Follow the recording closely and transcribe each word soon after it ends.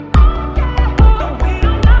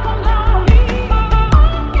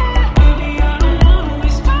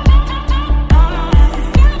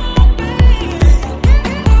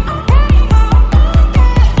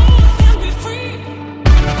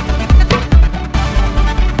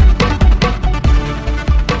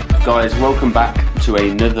guys, welcome back to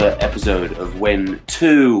another episode of When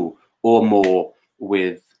Two or More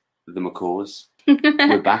with the McCaws.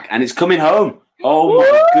 We're back and it's coming home. Oh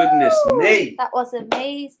my goodness me. That was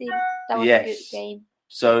amazing. That was a good game.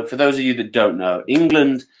 So for those of you that don't know,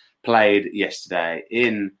 England played yesterday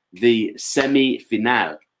in the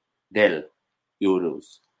semi-finale del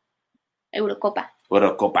Euros. Eurocopa.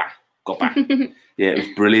 Copa. Yeah, it was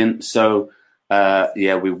brilliant. So,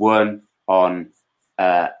 we won on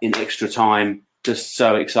in extra time. Just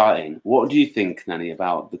so exciting. What do you think, Nanny,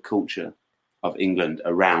 about the culture of England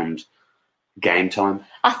around game time?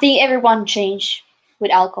 I think everyone changed with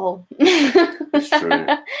alcohol. It's true.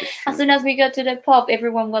 As soon as we got to the pub,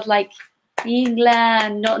 everyone was like,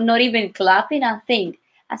 England, not even clapping, I think.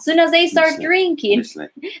 As soon as they start drinking,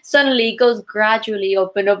 suddenly it goes gradually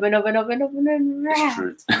open. It's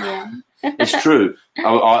true. Yeah. It's true.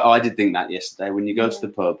 I did think that yesterday. When you go to the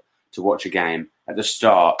pub to watch a game, at the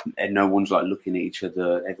start, and no one's like looking at each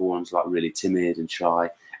other. Everyone's like really timid and shy.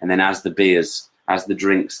 And then as the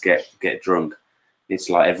drinks get drunk, it's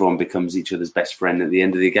like everyone becomes each other's best friend. At the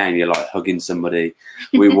end of the game, you're like hugging somebody.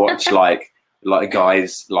 We watch like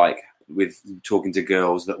guys like with talking to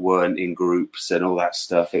girls that weren't in groups and all that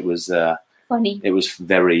stuff. It was funny. It was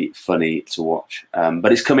very funny to watch.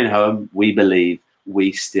 But it's coming home. We believe.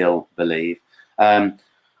 We still believe.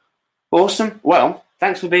 Awesome. Well,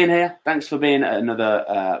 thanks for being here. Thanks for being at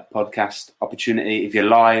another podcast opportunity. If you're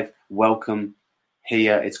live, welcome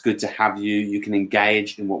here. It's good to have you. You can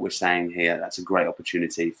engage in what we're saying here. That's a great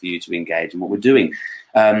opportunity for you to engage in what we're doing.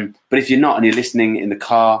 But if you're not and you're listening in the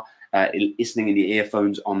car, listening in the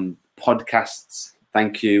earphones on podcasts,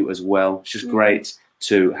 thank you as well. It's just great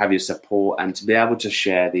to have your support and to be able to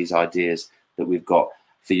share these ideas that we've got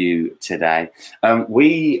for you today.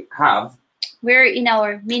 We're in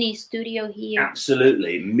our mini studio here.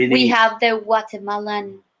 Absolutely. We have the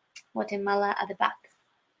Guatemala at the back.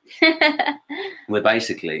 We're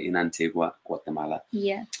basically in Antigua, Guatemala.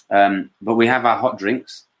 Yeah. But we have our hot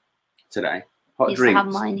drinks today. Hot drinks. I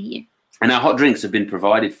have mine here. And our hot drinks have been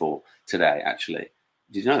provided for today, actually.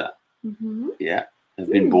 Did you know that? Mm-hmm. Yeah. They've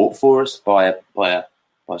been bought for us by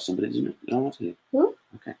somebody, didn't it? No, who?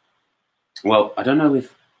 Okay. Well, I don't know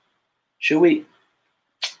if... Should we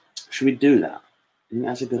do that? I think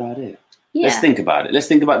that's a good idea. Yeah. Let's think about it. Let's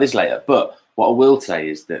think about this later. But what I will say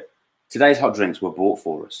is that today's hot drinks were bought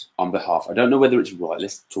for us on behalf. I don't know whether it's right.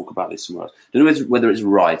 Let's talk about this somewhere else. I don't know whether it's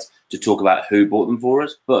right to talk about who bought them for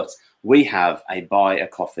us, but we have a buy a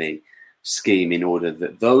coffee scheme in order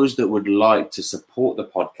that those that would like to support the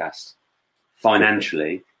podcast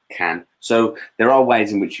financially can. So there are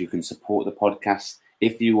ways in which you can support the podcast.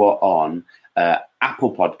 If you are on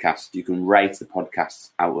Apple Podcasts, you can rate the podcast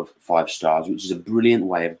out of 5 stars, which is a brilliant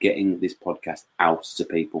way of getting this podcast out to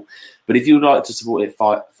people. But if you would like to support it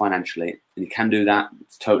financially, and you can do that,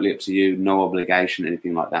 it's totally up to you, no obligation,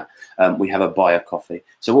 anything like that. We have a buy a coffee.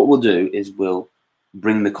 So what we'll do is we'll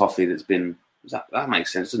bring the coffee that's been, that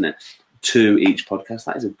makes sense, doesn't it, to each podcast.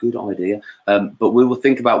 That is a good idea. But we will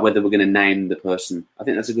think about whether we're going to name the person. I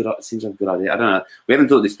think it seems like a good idea. I don't know. We haven't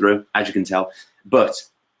thought this through, as you can tell, but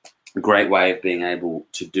a great way of being able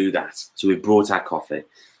to do that. So we brought our coffee.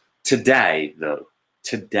 Today, we're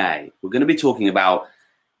going to be talking about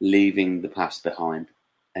leaving the past behind.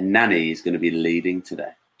 And Nanny is going to be leading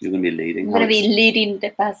today. You're going to be leading. I'm going to be leading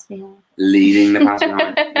the past behind. Leading the past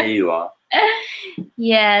behind. Here you are.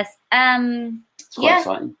 Yes. It's quite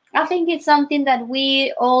exciting. I think it's something that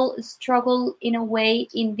we all struggle in a way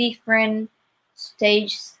in different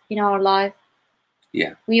stages in our life.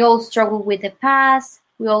 Yeah. We all struggle with the past.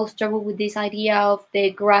 We all struggle with this idea of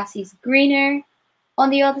the grass is greener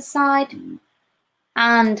on the other side.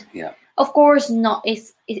 And of course,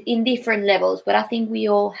 it's in different levels, but I think we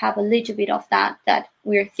all have a little bit of that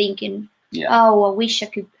we're thinking, oh, I wish I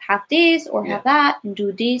could have this or have that and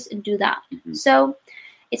do this and do that. Mm-hmm. So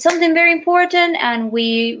it's something very important and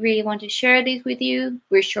we really want to share this with you.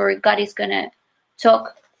 We're sure God is going to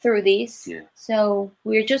talk through this. Yeah. So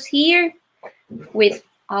we're just here with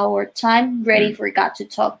our time ready for God to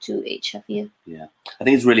talk to each of you. Yeah, I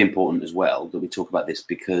think it's really important as well that we talk about this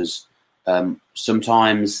because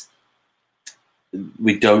sometimes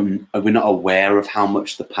we're not aware of how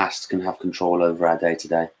much the past can have control over our day to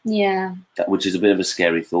day. Yeah, which is a bit of a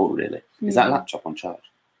scary thought, really. Is that laptop on charge?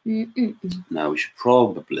 No, we should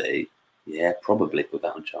probably put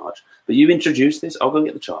that on charge. But you introduced this. I'll go and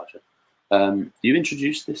get the charger. You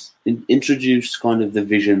introduced this. Introduce kind of the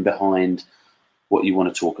vision behind what you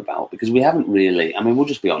want to talk about, because we haven't really, we'll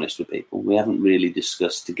just be honest with people, we haven't really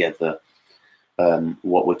discussed together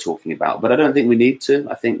what we're talking about, but I don't think we need to.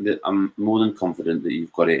 I think that I'm more than confident that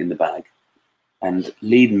you've got it in the bag. and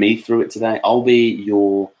lead me through it today. I'll be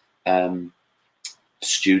your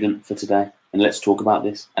student for today, and let's talk about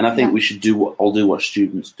this. And I think we should I'll do what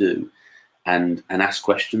students do, and ask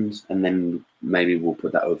questions, and then maybe we'll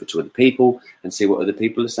put that over to other people and see what other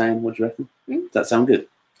people are saying. What do you reckon? Does that sound good?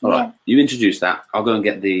 All right, you introduce that. I'll go and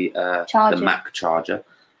get the Mac charger.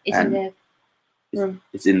 It's in the room.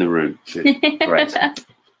 It's in the room. Great. Right.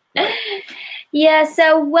 Yeah,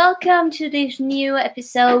 so welcome to this new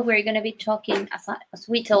episode. We're going to be talking, as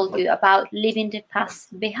we told you, about leaving the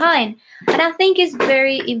past behind. And I think it's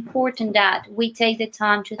very important that we take the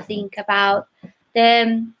time to think about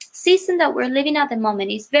the season that we're living at the moment.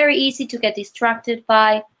 It's very easy to get distracted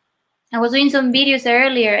by. I was doing some videos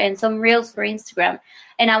earlier and some reels for Instagram,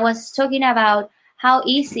 and I was talking about how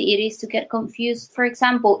easy it is to get confused. For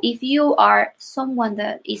example, if you are someone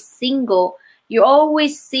that is single, you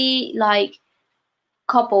always see like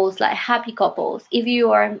couples, like happy couples. If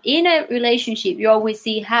you are in a relationship, you always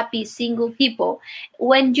see happy single people.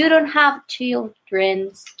 When you don't have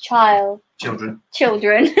children,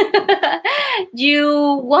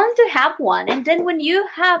 you want to have one. And then when you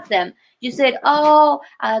have them, you said, oh,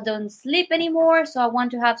 I don't sleep anymore, so I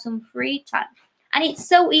want to have some free time. And it's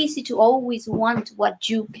so easy to always want what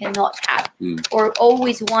you cannot have, or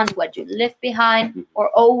always want what you left behind, or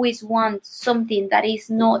always want something that is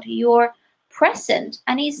not your present.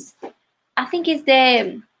 And I think it's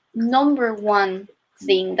the number one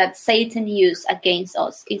thing that Satan used against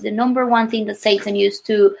us. It's the number one thing that Satan used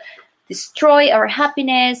to destroy our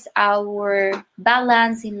happiness, our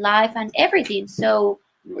balance in life, and everything. So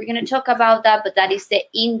we're going to talk about that, but that is the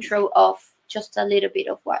intro of just a little bit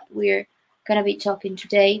of what we're going to be talking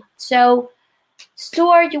today. So,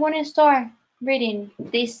 Stuart, you want to start reading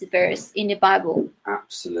this verse in the Bible?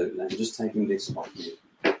 Absolutely. I'm just taking this off you.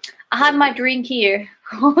 I had my drink here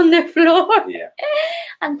on the floor. Yeah.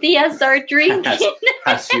 And Thea started drinking.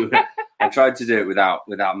 I tried to do it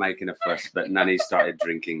without making a fuss, but Nanny started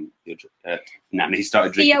drinking your Thea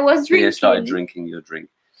started drinking your drink.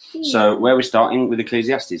 Yeah. So where are we starting with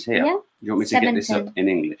Ecclesiastes here? Yeah. You want me to get this up in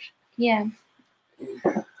English? Yeah.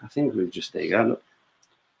 I think we've just, there you go. Look,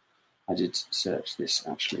 I did search this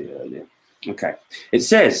actually earlier. Okay. It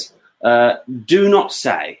says, do not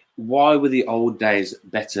say, why were the old days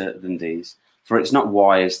better than these? For it's not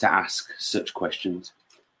wise to ask such questions.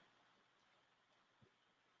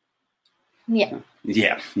 Yeah.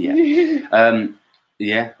 Yeah.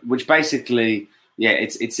 Which basically,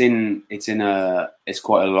 it's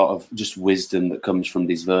quite a lot of just wisdom that comes from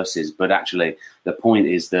these verses. But actually, the point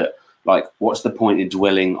is that, like, what's the point in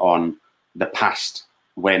dwelling on the past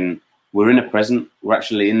when we're in the present? We're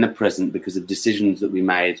actually in the present because of decisions that we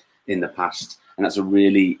made in the past. And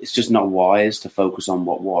it's just not wise to focus on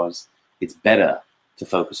what was. It's better to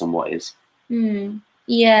focus on what is.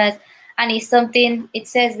 Yes. And it's something, it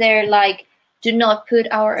says there, like, do not put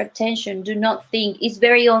our attention, do not think. It's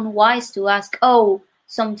very unwise to ask,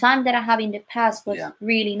 some time that I have in the past was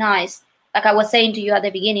really nice. Like I was saying to you at the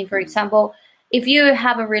beginning, for example, if you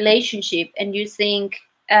have a relationship and you think,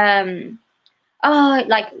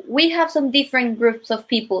 like we have some different groups of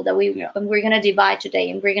people that we're going to divide today,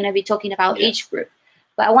 and we're going to be talking about each group.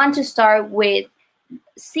 But I want to start with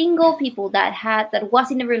single people that was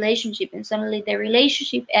in a relationship, and suddenly the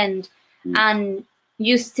relationship ends, and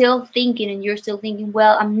you're still thinking,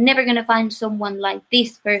 well, I'm never going to find someone like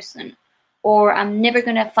this person, or I'm never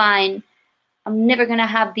going to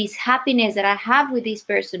have this happiness that I have with this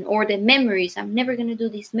person, or the memories. I'm never going to do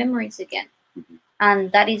these memories again.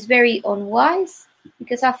 And that is very unwise,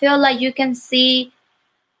 because I feel like you can see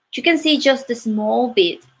just a small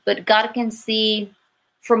bit, but God can see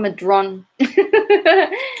from a drone at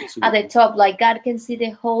the top. Like God can see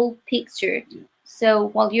the whole picture. Yeah. So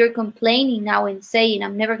while you're complaining now and saying,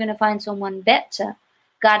 I'm never going to find someone better,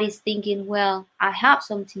 God is thinking, well, I have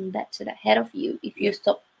something better ahead of you if you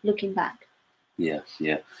stop looking back. Yeah.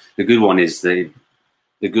 The good one is the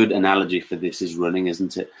good analogy for this is running,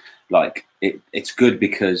 isn't it? Like it's good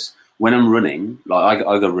because when I'm running, like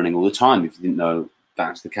I go running all the time. If you didn't know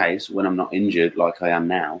that's the case, when I'm not injured like I am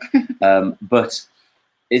now. But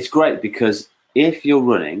it's great because if you're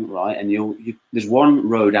running, right, and there's one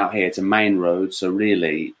road out here, it's a main road, so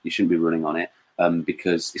really you shouldn't be running on it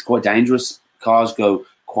because it's quite dangerous. Cars go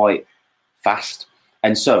quite fast.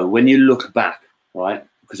 And so when you look back, right,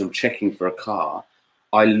 because I'm checking for a car,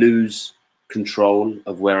 I lose control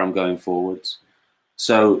of where I'm going forwards.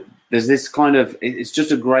 So there's this kind of, it's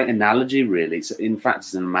just a great analogy, really. In fact,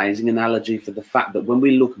 it's an amazing analogy for the fact that when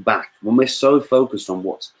we look back, when we're so focused on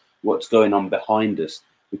what's going on behind us,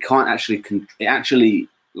 we can't actually, it actually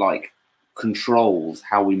like controls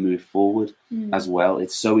how we move forward as well.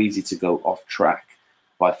 It's so easy to go off track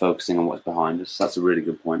by focusing on what's behind us. That's a really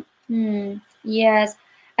good point. Yes.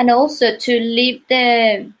 And also to leave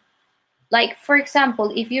the, like, for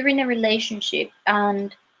example, if you're in a relationship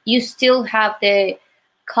and you still have the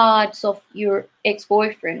cards of your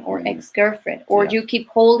ex-boyfriend or ex-girlfriend, or you keep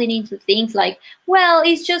holding into things like, well,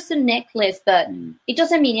 it's just a necklace, but it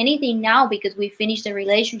doesn't mean anything now because we finished the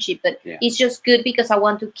relationship, but it's just good because I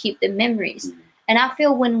want to keep the memories. And I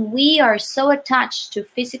feel when we are so attached to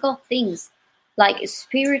physical things, like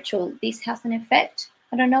spiritual, this has an effect.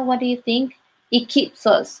 I don't know, what do you think? It keeps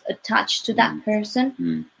us attached to that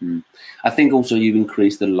person. I think also you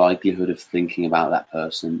increase the likelihood of thinking about that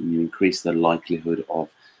person. You increase the likelihood of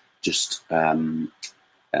just like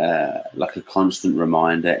a constant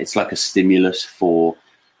reminder. It's like a stimulus for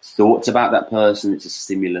thoughts about that person. It's a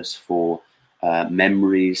stimulus for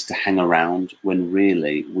memories to hang around, when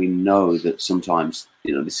really we know that sometimes,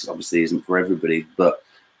 this obviously isn't for everybody, but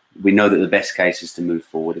we know that the best case is to move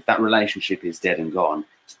forward. If that relationship is dead and gone,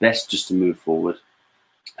 it's best just to move forward.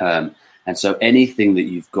 And so anything that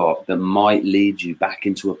you've got that might lead you back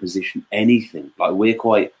into a position, anything, like we're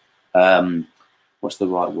quite, what's the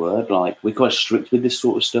right word? Like, we're quite strict with this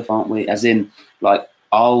sort of stuff, aren't we? As in, like,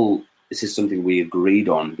 this is something we agreed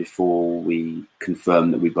on before we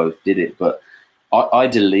confirmed that we both did it, but I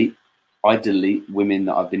delete women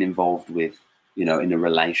that I've been involved with, in a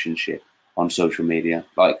relationship on social media.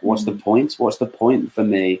 Like, what's the point? What's the point for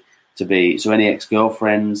me to be, so any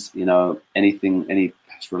ex-girlfriends, anything, any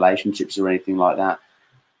past relationships or anything like that,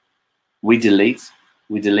 we delete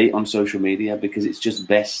on social media, because it's just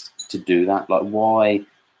best to do that. Like, why,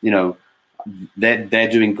 they're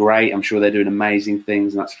doing great. I'm sure they're doing amazing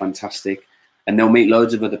things, and that's fantastic. And they'll meet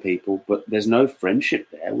loads of other people, but there's no friendship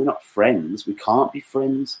there. We're not friends. We can't be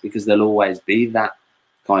friends, because there'll always be that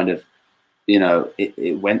kind of,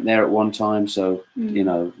 it went there at one time. So,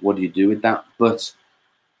 what do you do with that? But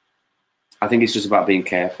I think it's just about being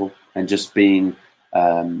careful and just being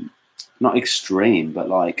not extreme, but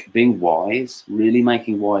like being wise, really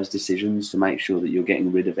making wise decisions to make sure that you're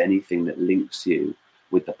getting rid of anything that links you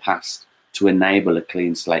with the past to enable a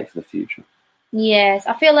clean slate for the future. Yes,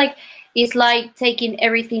 I feel like it's like taking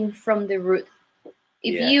everything from the root.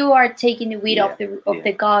 If you are taking the weed off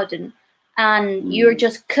the garden and you're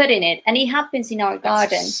just cutting it, and it happens in our garden.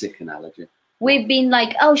 That's a sick analogy. We've been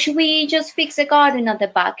like, oh, should we just fix a garden at the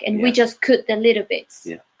back? And we just cut the little bits.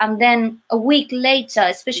 Yeah. And then a week later,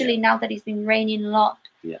 especially now that it's been raining a lot,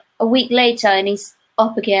 a week later and it's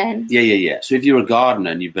up again. Yeah. So if you're a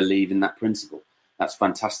gardener and you believe in that principle, that's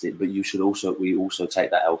fantastic. But we also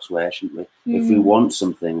take that elsewhere, shouldn't we? If we want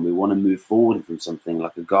something and we want to move forward from something,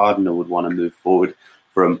 like a gardener would want to move forward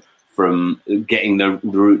from getting the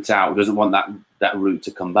roots out, doesn't want that root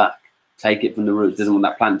to come back. Take it from the roots. Doesn't want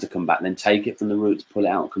that plant to come back. Then take it from the roots, pull it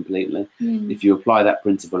out completely. If you apply that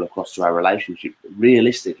principle across to our relationship,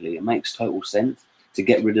 realistically, it makes total sense to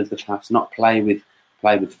get rid of the past, not play with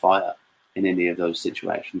fire in any of those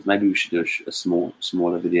situations. Maybe we should do a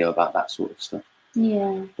smaller video about that sort of stuff.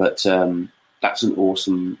 Yeah. But that's an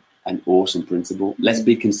awesome principle. Let's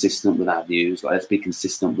be consistent with our views. Let's be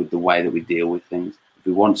consistent with the way that we deal with things. If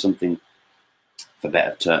we want something for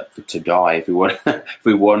better to die, if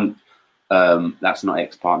we want that's not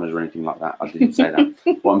ex-partners or anything like that. I didn't say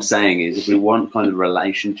that. What I'm saying is, if we want kind of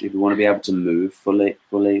relationship, if we want to be able to move fully,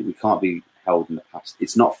 we can't be held in the past.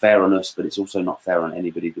 It's not fair on us, but it's also not fair on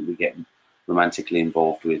anybody that we get romantically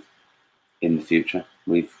involved with in the future.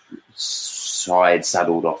 We've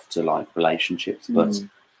saddled off to like relationships, but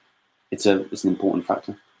it's an important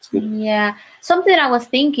factor. It's good. Yeah. Something I was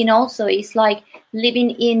thinking also is like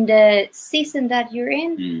living in the season that you're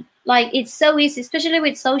in. Like, it's so easy, especially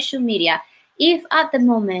with social media. If at the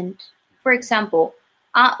moment, for example,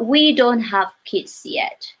 we don't have kids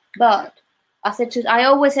yet, but I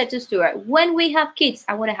always said to Stuart, when we have kids,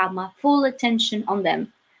 I want to have my full attention on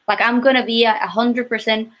them. Like, I'm going to be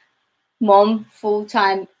 100% mom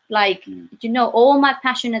full-time. Like, all my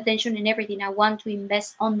passion, attention, and everything I want to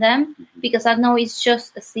invest on them, because I know it's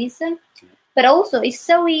just a season. But also, it's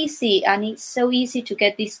so easy, and it's so easy to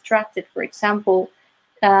get distracted, for example,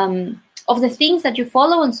 of the things that you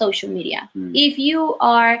follow on social media. If you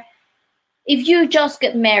just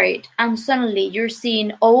get married and suddenly you're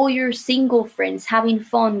seeing all your single friends having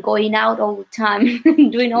fun, going out all the time,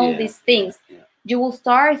 doing all these things, you will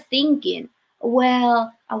start thinking,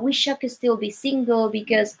 well, I wish I could still be single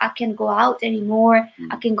because I can't go out anymore.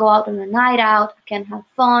 I can go out on a night out. I can have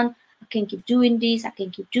fun. I can keep doing this. I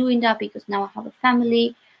can keep doing that because now I have a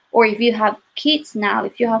family. Or if you have kids now,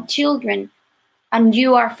 if you have children, and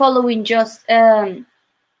you are following just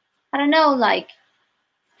I don't know, like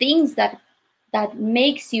things that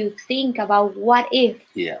makes you think about what if.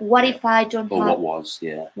 Yeah. What if I don't or have? what was?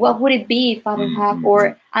 Yeah. What would it be if I don't have?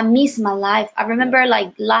 Or I miss my life. I remember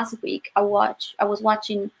like last week I was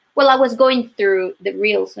watching. Well, I was going through the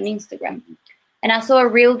reels on Instagram, and I saw a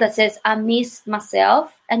reel that says I miss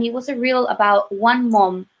myself, and it was a reel about one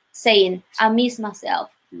mom saying I miss myself.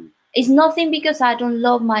 It's nothing because I don't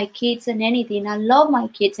love my kids and anything. I love my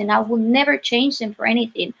kids and I will never change them for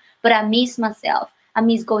anything. But I miss myself. I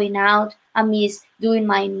miss going out. I miss doing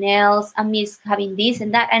my nails. I miss having this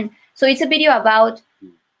and that. And so it's a video about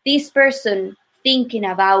this person thinking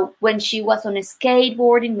about when she was on a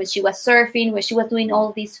skateboarding, when she was surfing, when she was doing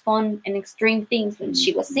all these fun and extreme things when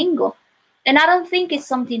she was single. And I don't think it's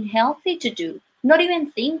something healthy to do. Not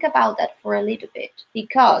even think about that for a little bit,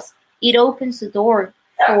 because it opens the door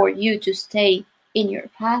for you to stay in your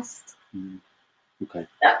past. Okay,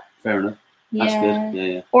 fair enough. That's good.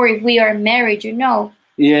 Yeah. Or if we are married,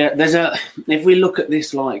 Yeah, if we look at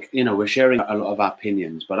this, like, we're sharing a lot of our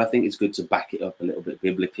opinions, but I think it's good to back it up a little bit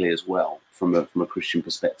biblically as well from a Christian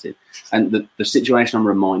perspective. And the situation I'm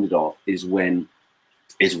reminded of is when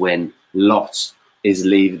Lot is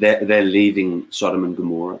they're leaving Sodom and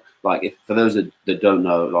Gomorrah. Like, for those that don't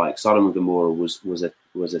know, like, Sodom and Gomorrah was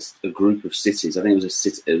a group of cities. I think it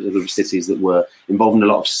was a group of cities that were involved in a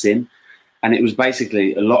lot of sin. And it was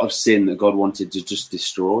basically a lot of sin that God wanted to just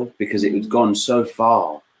destroy, because it had gone so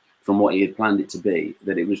far from what he had planned it to be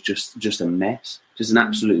that it was just a mess, just an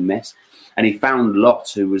absolute mess. And he found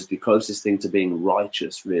Lot, who was the closest thing to being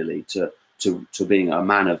righteous, really, to being a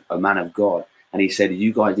man of God. And he said,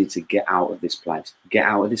 you guys need to get out of this place,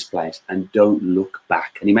 and don't look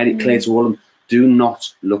back. And he made it clear to all of them, do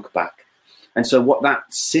not look back. And so what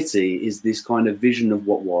that city is, this kind of vision of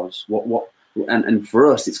what was, and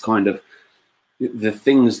for us, it's kind of the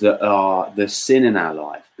things that are the sin in our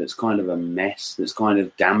life that's kind of a mess, that's kind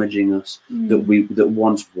of damaging us, that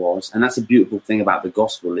once was. And that's a beautiful thing about the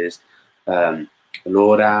gospel is,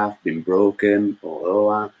 Lord, I've been broken,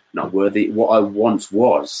 or I'm not worthy. What I once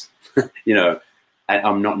was,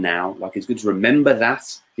 I'm not now. Like, it's good to remember that,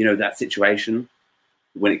 that situation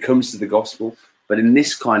when it comes to the gospel. But in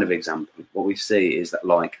this kind of example, what we see is that,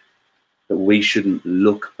 like, that we shouldn't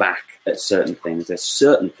look back at certain things. There's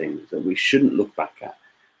certain things that we shouldn't look back at.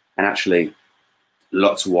 And actually,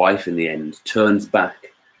 Lot's wife in the end turns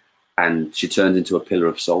back, and she turns into a pillar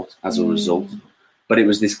of salt as a result. But it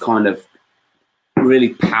was this kind of really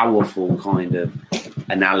powerful kind of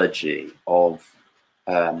analogy of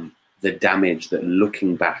the damage that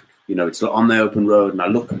looking back, it's on the open road and I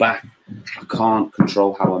look back, I can't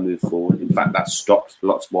control how I move forward. In fact, that stopped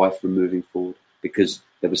Lot's wife from moving forward, because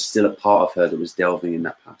there was still a part of her that was delving in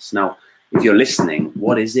that past. Now, if you're listening,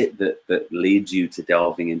 what is it that leads you to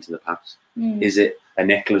delving into the past? Is it a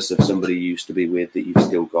necklace of somebody you used to be with that you've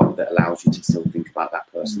still got that allows you to still think about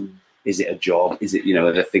that person? Is it a job? Is it,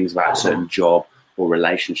 are there things about a certain job or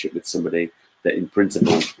relationship with somebody that in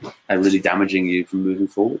principle are really damaging you from moving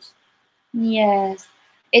forwards? Yes.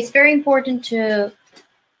 It's very important to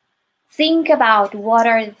think about what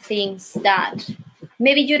are the things that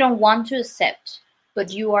maybe you don't want to accept,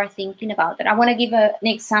 but you are thinking about it. I want to give an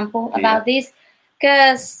example about this,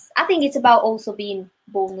 because I think it's about also being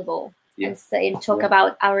vulnerable and talk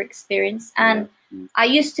about our experience. And I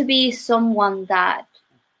used to be someone that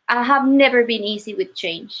I have never been easy with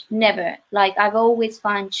change. Never. Like, I've always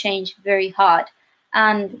found change very hard.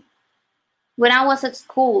 And when I was at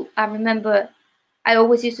school, I remember I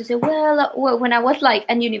always used to say, well, when I was like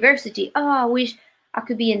in university, I wish I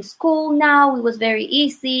could be in school now. It was very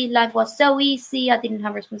easy. Life was so easy. I didn't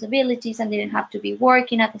have responsibilities. I didn't have to be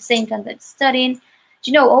working at the same time that studying.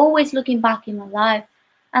 Always looking back in my life.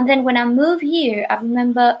 And then when I moved here, I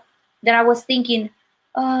remember that I was thinking,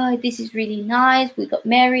 oh, this is really nice. We got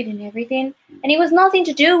married and everything. And it was nothing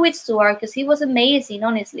to do with Stuart, because he was amazing,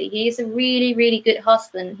 honestly. He is a really, really good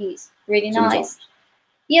husband. He's really nice.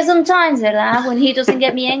 Yeah, sometimes, ¿verdad? When he doesn't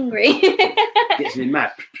get me angry. Gets me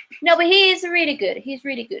mad. No, but he is really good. He's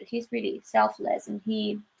really good. He's really selfless, and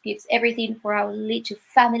he gives everything for our little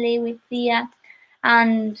family with Thea.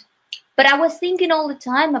 But I was thinking all the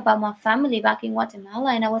time about my family back in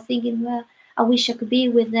Guatemala, and I was thinking, well, I wish I could be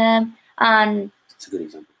with them. And that's a good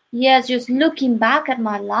example. Yes, just looking back at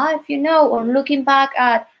my life, or looking back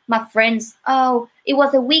at my friends. Oh, it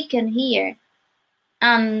was a weekend here.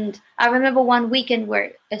 And I remember one weekend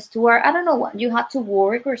where Stuart, I don't know what, you had to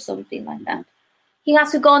work or something like that. He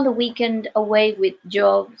has to go on the weekend away with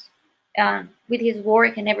jobs, with his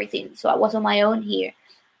work and everything. So I was on my own here.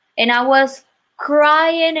 And I was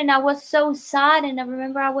crying and I was so sad. And I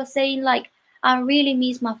remember I was saying, like, I really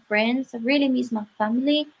miss my friends. I really miss my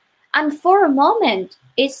family. And for a moment,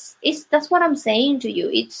 it's that's what I'm saying to you.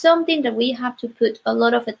 It's something that we have to put a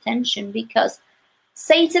lot of attention, because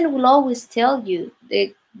Satan will always tell you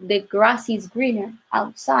the grass is greener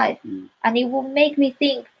outside. And it will make me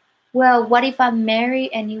think, well, what if I'm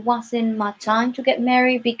married and it wasn't my time to get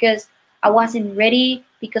married because I wasn't ready,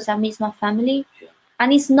 because I miss my family?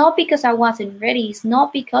 And it's not because I wasn't ready. It's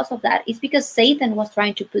not because of that. It's because Satan was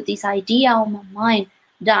trying to put this idea on my mind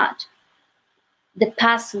that the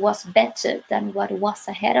past was better than what was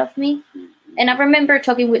ahead of me. And I remember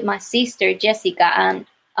talking with my sister, Jessica, and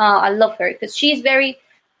I love her because she's very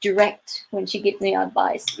direct when she gives me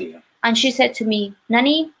advice. And she said to me,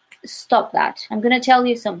 Nani, stop that. I'm going to tell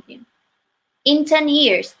you something. In 10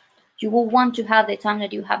 years, you will want to have the time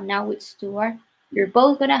that you have now with Stuart. You're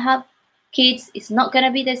both going to have kids. It's not going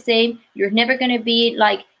to be the same. You're never going to be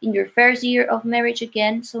like in your first year of marriage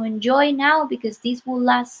again. So enjoy now, because this will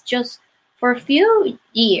last just for a few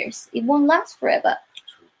years. It won't last forever.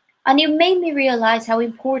 And it made me realize how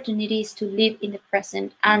important it is to live in the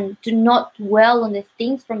present and to not dwell on the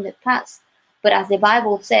things from the past. But as the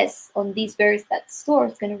Bible says on this verse that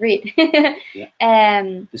Stuart's going to read.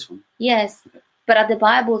 This one. Yes. Okay. But the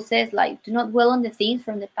Bible says, like, do not dwell on the things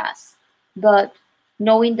from the past, but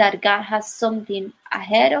knowing that God has something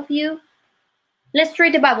ahead of you. Let's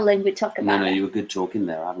read the Bible and we talk about it. No, you were good talking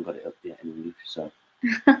there. I haven't got it up yet in English, so.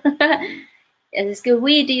 It's good.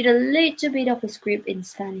 We did a little bit of a script in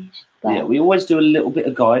Spanish. But yeah, we always do a little bit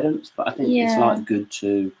of guidance, but I think it's like good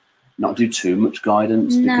to not do too much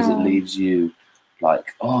guidance, because it leaves you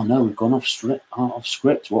like, oh no, we've gone off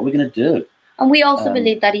script. What are we going to do? And we also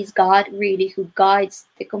believe that it's God really who guides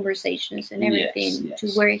the conversations and everything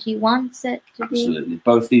to where He wants it to be. Absolutely.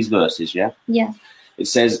 Both these verses, yeah? Yeah. It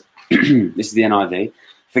says, this is the NIV,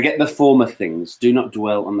 forget the former things, do not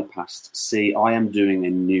dwell on the past. See, I am doing a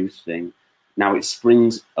new thing. Now it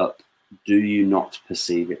springs up. Do you not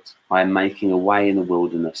perceive it? I am making a way in the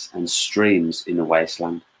wilderness and streams in the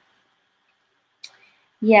wasteland.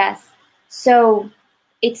 Yes. So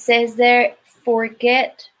it says there,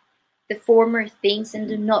 forget the former things and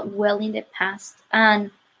do not dwell in the past.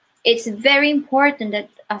 And it's very important that,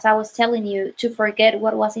 as I was telling you, to forget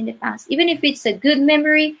what was in the past. Even if it's a good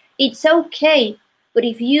memory, it's okay. But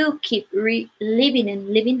if you keep reliving and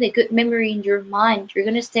living the good memory in your mind, you're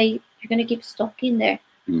going to keep stuck in there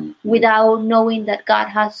without knowing that God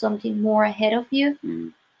has something more ahead of you.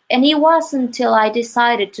 And it wasn't until I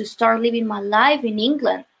decided to start living my life in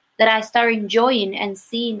England that I started enjoying and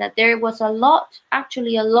seeing that there was a lot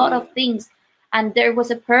of things, and there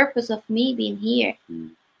was a purpose of me being here.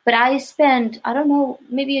 But I spent, I don't know,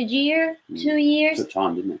 maybe a year, 2 years. It took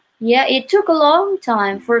time, didn't it? Yeah, it took a long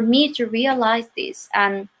time for me to realize this.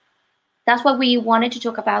 And that's why we wanted to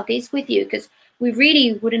talk about this with you, because we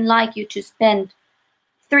really wouldn't like you to spend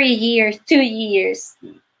 3 years, 2 years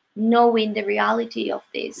knowing the reality of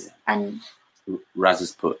this. And Raz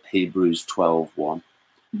has put Hebrews 12:1.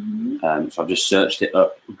 So I've just searched it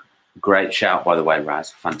up. Great shout, by the way,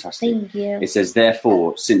 Raz. Fantastic. Thank you. It says,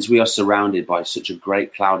 therefore, since we are surrounded by such a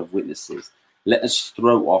great cloud of witnesses, let us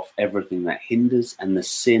throw off everything that hinders and the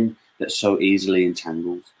sin that so easily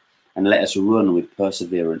entangles, and let us run with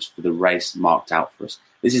perseverance for the race marked out for us.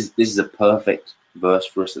 This is a perfect verse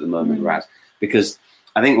for us at the moment, Raz, because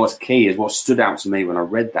I think what's key is what stood out to me when I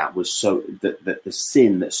read that was that the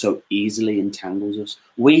sin that so easily entangles us.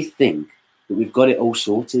 We think that we've got it all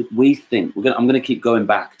sorted. We think I'm going to keep going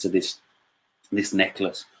back to this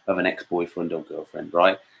necklace of an ex-boyfriend or girlfriend,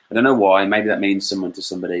 right? I don't know why. Maybe that means someone to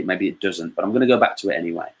somebody. Maybe it doesn't. But I'm going to go back to it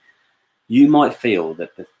anyway. You might feel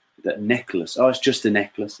that that necklace, it's just a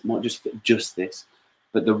necklace. It might just fit just this.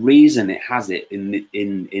 But the reason it has it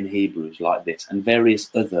in Hebrews like this and various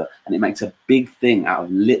other, and it makes a big thing out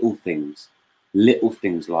of little things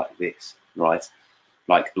like this, right?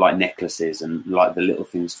 Like necklaces and like the little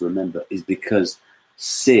things to remember, is because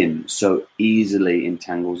sin so easily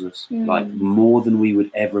entangles us, like more than we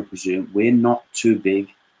would ever presume. We're not too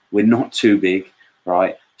big,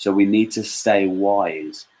 right? So we need to stay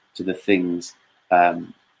wise to the things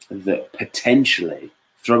that potentially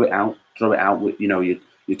throw it out.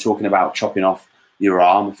 You're talking about chopping off your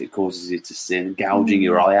arm if it causes you to sin, gouging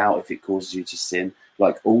your eye out if it causes you to sin.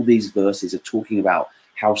 Like, all these verses are talking about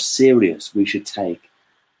how serious we should take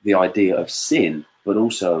the idea of sin, but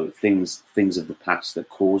also things of the past that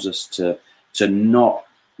cause us to not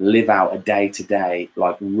live out a day-to-day,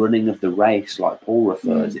 like running of the race, like Paul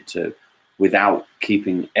refers it to, without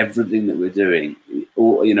keeping everything that we're doing,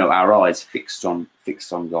 or our eyes fixed on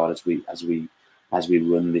God as we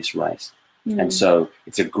run this race. And so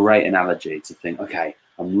it's a great analogy to think, okay,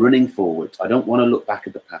 I'm running forward. I don't want to look back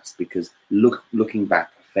at the past, because looking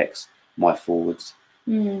back, I affects my forwards.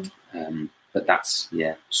 But that's,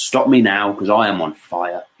 stop me now because I am on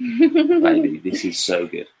fire. Baby, this is so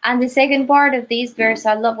good. And the second part of this verse,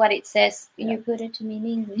 I love what it says. Can you put it to me in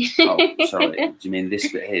English? Oh, sorry. Do you mean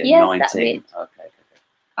this bit here? Yes, 19. Okay.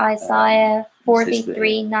 Isaiah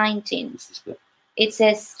 43:19. It's this bit. It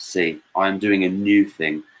says, See, I am doing a new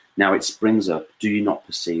thing. Now it springs up. Do you not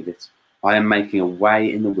perceive it? I am making a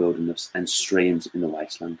way in the wilderness and streams in the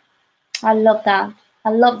wasteland. I love that. I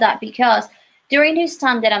love that because during this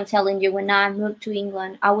time that I'm telling you, when I moved to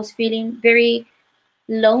England, I was feeling very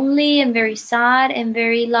lonely and very sad and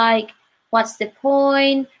very like, what's the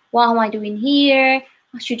point? What am I doing here?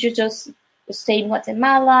 Should you just stay in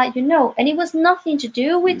Guatemala? And it was nothing to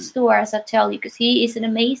do with Stuart, as I tell you, because he is an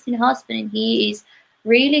amazing husband and he is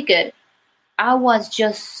really good. I was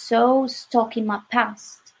just so stuck in my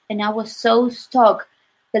past, and I was so stuck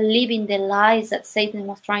believing the lies that Satan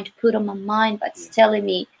was trying to put on my mind, but telling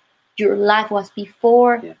me your life was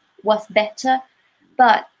before, was better.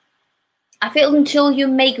 But I feel until you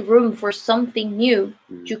make room for something new,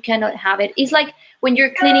 you cannot have it. It's like when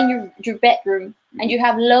you're cleaning your bedroom and you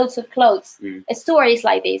have loads of clothes. A Stuart is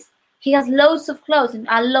like this. He has loads of clothes, and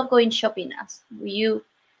I love going shopping, as you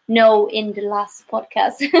know in the last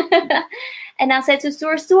podcast. And I said to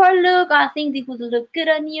Stuart, look, I think this would look good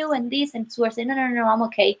on you and this. And Stuart said, no, I'm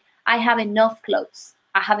okay. I have enough clothes.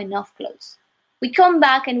 We come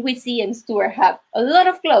back and we see and Stuart have a lot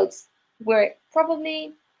of clothes. We're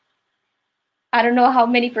probably, I don't know how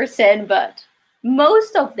many %, but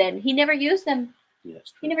most of them, he never used them.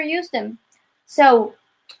 Yes. He never used them. So.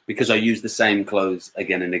 Because I use the same clothes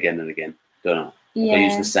again and again and again, don't I? Yeah. I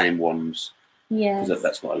use the same ones. Yes. Because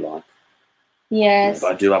that's what I like. Yes. Yeah,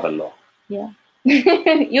 but I do have a lot. Yeah.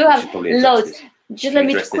 You have loads. Just let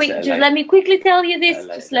me quickly tell you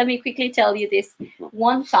this.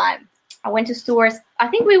 One time, I went to Stuart's. I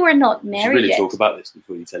think we were not married yet. Talk about this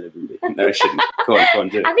before you tell everybody. No, I shouldn't. Go on,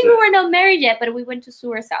 do it. I think we were not married yet, but we went to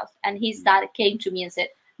Stuart's house, and his dad came to me and said,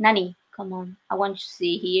 "Nanny, come on, I want you to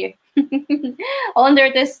see here." Under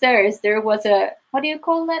the stairs, there was a, what do you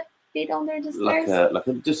call that bit under the stairs?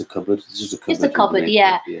 Just a cupboard. Just a cupboard,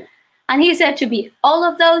 yeah. And he said to me, all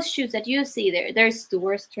of those shoes that you see there, they're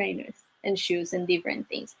Stuart's trainers and shoes and different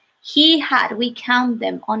things. We count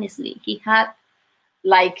them, honestly. He had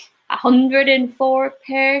like 104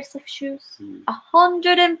 pairs of shoes.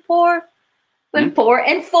 104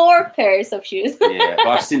 and 4 pairs of shoes. Yeah, but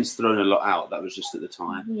I've since thrown a lot out. That was just at the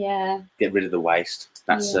time. Yeah. Get rid of the waste.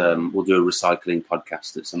 That's we'll do a recycling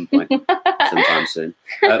podcast at some point, sometime soon.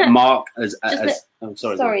 Mark,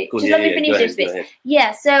 sorry. Just let me finish this bit.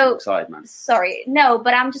 Yeah. So. Excited, man. Sorry, no,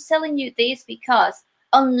 but I'm just telling you this because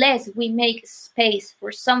unless we make space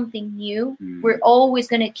for something new, we're always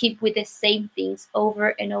gonna keep with the same things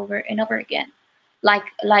over and over and over again.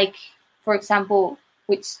 Like for example,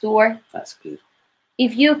 with Stuart. That's good.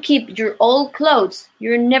 If you keep your old clothes,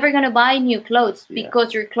 you're never gonna buy new clothes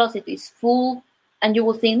because your closet is full, and you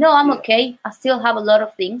will think, "No, I'm okay. I still have a lot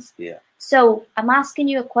of things." Yeah. So I'm asking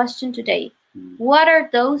you a question today. What are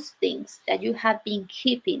those things that you have been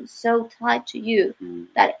keeping so tight to you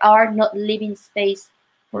that are not leaving space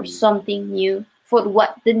for something new, for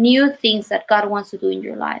what the new things that God wants to do in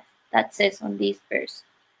your life? That says on this verse.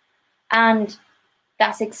 And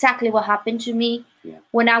that's exactly what happened to me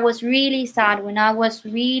when I was really sad, when I was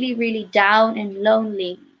really, really down and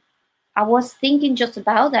lonely. I was thinking just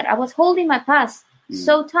about that. I was holding my past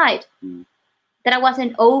so tight that I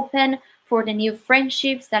wasn't open for the new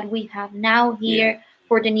friendships that we have now here,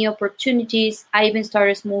 for the new opportunities. I even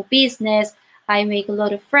started a small business. I make a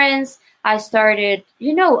lot of friends. I started,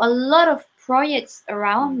 a lot of projects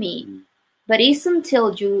around me. But it's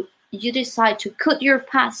until you decide to cut your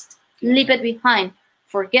past, leave it behind,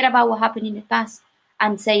 forget about what happened in the past,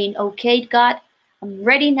 and saying, "Okay, God, I'm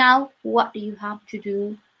ready now. What do you have to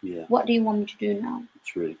do? Yeah. What do you want me to do now?"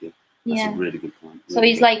 It's really good. That's a really good point. So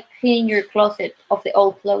it's like cleaning your closet of the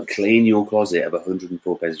old clothes. Clean your closet of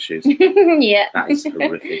 104 pairs of shoes. Yeah. That is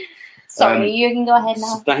horrific. Sorry, you can go ahead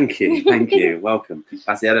now. Thank you. Welcome.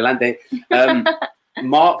 Pase adelante.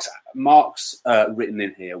 Mark's written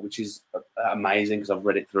in here, which is amazing because I've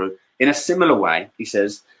read it through. In a similar way, he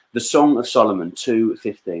says, the Song of Solomon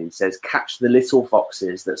 2:15 says, "Catch the little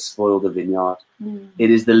foxes that spoil the vineyard. It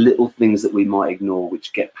is the little things that we might ignore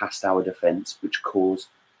which get past our defense, which cause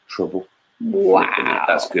trouble." Wow.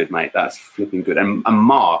 That's good, mate. That's flipping good. And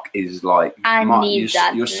Mark is like,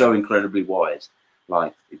 you're so incredibly wise.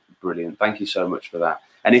 Like, brilliant. Thank you so much for that.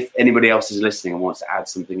 And if anybody else is listening and wants to add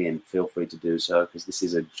something in, feel free to do so, because this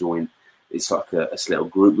is a joint, it's like a little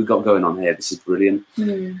group we've got going on here. This is brilliant.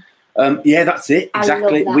 Yeah, that's it.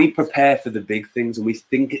 Exactly. That. We prepare for the big things, and we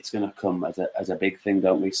think it's going to come as a big thing,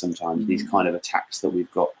 don't we? Sometimes these kind of attacks that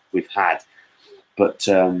we've had, but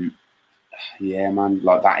yeah, man,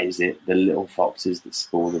 like that is it. The little foxes that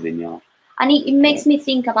spoil the vineyard. And it makes me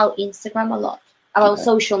think about Instagram a lot, about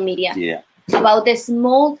social media. Yeah. About the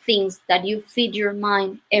small things that you feed your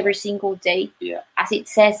mind every single day. Yeah. As it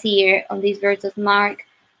says here on this verse of Mark,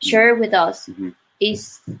 share with us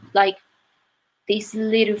is like these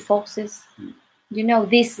little foxes,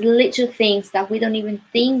 these little things that we don't even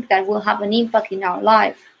think that will have an impact in our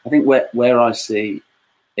life. I think where I see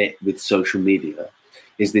it with social media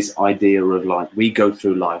is this idea of like we go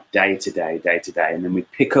through life day to day, and then we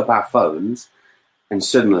pick up our phones and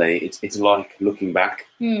suddenly it's like looking back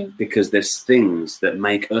because there's things that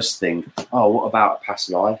make us think, oh, what about a past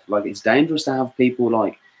life? Like it's dangerous to have people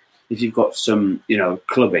like, if you've got some,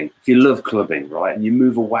 clubbing, if you love clubbing, right, and you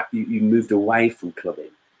moved away from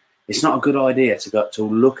clubbing, it's not a good idea to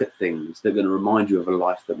look at things that are going to remind you of a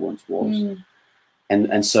life that once was.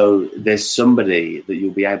 And so there's somebody that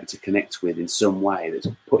you'll be able to connect with in some way that's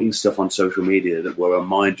putting stuff on social media that will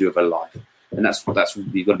remind you of a life. And that's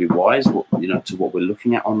you've got to be wise, to what we're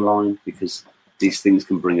looking at online, because these things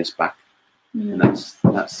can bring us back, and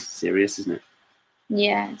that's serious, isn't it?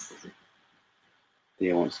 Yes.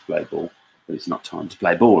 Dia wants to play ball, but it's not time to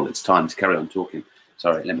play ball. It's time to carry on talking.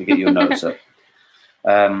 Sorry, let me get your notes up.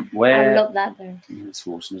 Where? I love that though. It's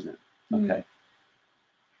awesome, isn't it? Okay.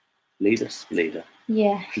 Leader.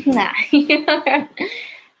 Yeah.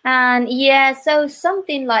 And so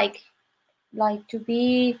something like to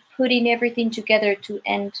be putting everything together to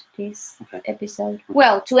end this episode.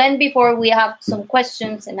 Well, to end before we have some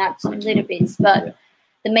questions and add some little bits, but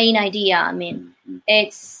the main idea,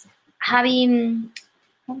 it's having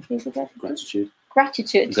gratitude.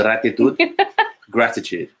 Gratitude.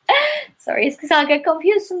 Sorry, it's because I get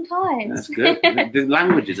confused sometimes. That's good. The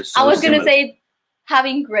languages are so I was going to similar. say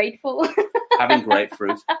having grateful. Having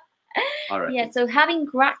grapefruit. All right. Yeah, so having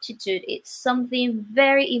gratitude, it's something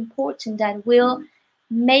very important that will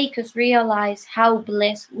make us realize how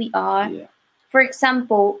blessed we are. Yeah. For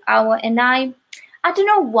example, I don't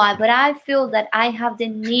know why, but I feel that I have the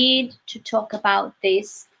need to talk about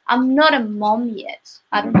this. I'm not a mom yet.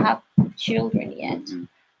 I don't have children yet.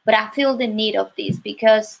 But I feel the need of this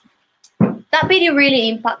because that video really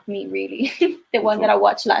impacted me, really. The one that I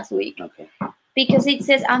watched last week. Okay. Because it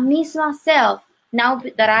says, I miss myself now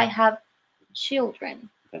that I have children.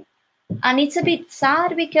 Okay. And it's a bit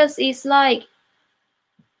sad because it's like,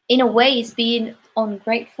 in a way, it's being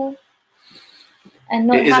ungrateful and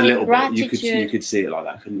not having gratitude. You could see it like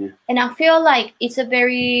that, couldn't you? And I feel like it's a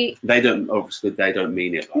very... They don't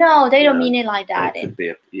mean it like no, that. they don't mean it like that. It could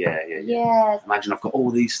be yeah. Yes. Imagine I've got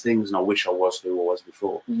all these things and I wish I was who I was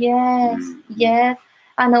before. Yes, yes.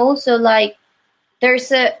 And also like there's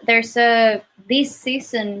this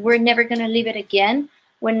season, we're never gonna live it again.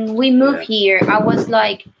 When we moved here, I was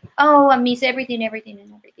like, oh, I miss everything.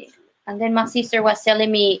 And then my sister was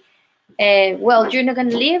telling me, well, you're not going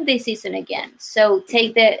to live this season again. So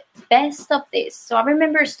take the best of this. So I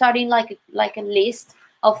remember starting like a list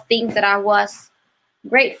of things that I was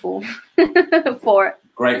grateful for.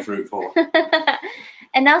 Grapefruit for.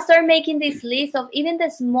 And I started making this list of even the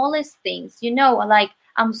smallest things, like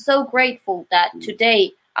I'm so grateful that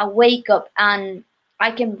today I wake up and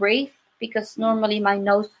I can breathe because normally my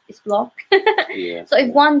nose is blocked. So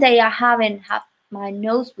if one day I haven't had my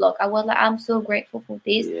nose blocked, I was like, I'm so grateful for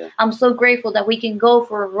this. Yeah. I'm so grateful that we can go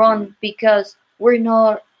for a run because we're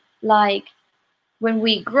not like when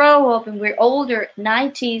we grow up and we're older,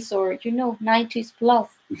 90s or 90s plus,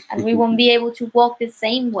 and we won't be able to walk the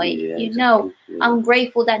same way. Exactly. I'm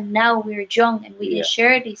grateful that now we're young and we can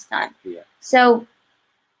share this time. So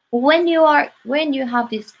when you have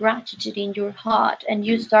this gratitude in your heart and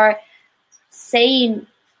you start saying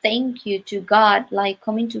thank you to God, like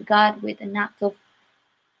coming to God with an act of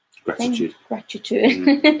gratitude.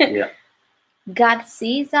 God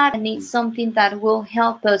sees that, and it's something that will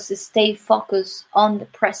help us stay focused on the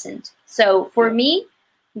present. So for me,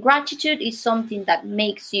 gratitude is something that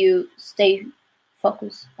makes you stay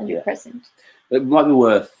focused on the present. It might be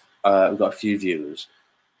worth, we've got a few viewers,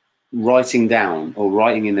 writing down or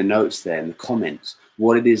writing in the notes there in the comments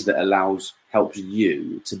what it is that helps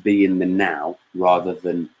you to be in the now rather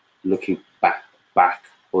than looking back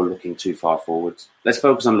or looking too far forwards. Let's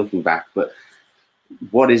focus on looking back, but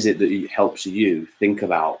what is it that helps you think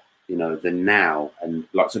about, the now? And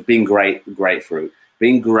so being grapefruit,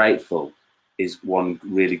 being grateful is one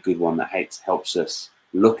really good one that helps us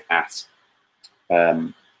look at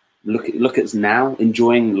now,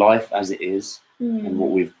 enjoying life as it is and what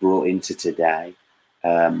we've brought into today.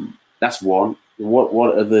 That's one.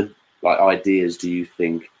 What other like ideas do you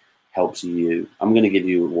think helps you? I'm going to give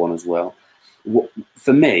you one as well.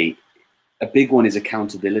 For me, a big one is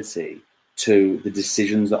accountability to the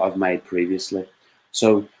decisions that I've made previously.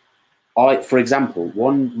 So for example,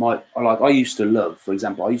 I used to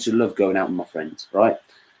love going out with my friends, right?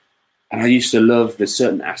 And I used to love the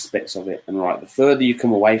certain aspects of it. And right, the further you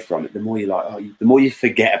come away from it, the more the more you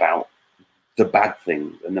forget about the bad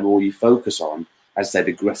things, and the more you focus on, as I say,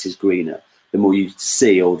 the grass is greener, the more you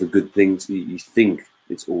see all the good things. You think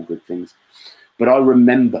it's all good things. But I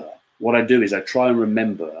remember, what I do is I try and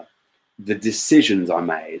remember the decisions I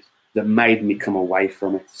made that made me come away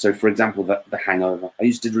from it. So, for example, the hangover. I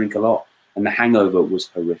used to drink a lot, and the hangover was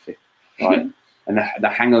horrific, right? And the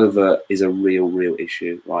hangover is a real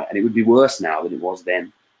issue, right? And it would be worse now than it was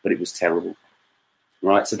then, but it was terrible,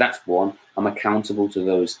 right? So that's one. I'm accountable to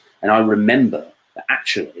those. And I remember that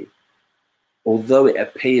actually, although it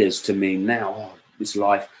appears to me now, this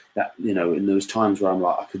life, that, in those times where I'm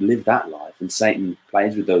like, I could live that life, and Satan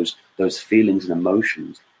plays with those feelings and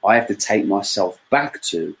emotions, I have to take myself back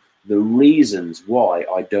to the reasons why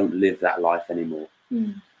I don't live that life anymore.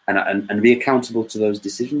 And be accountable to those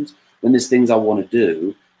decisions. When there's things I want to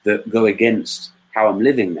do that go against how I'm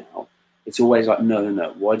living now, it's always like,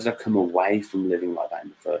 no. Why did I come away from living like that in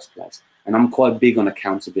the first place? And I'm quite big on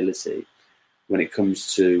accountability when it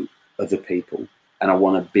comes to other people. And I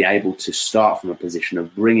want to be able to start from a position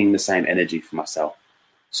of bringing the same energy for myself.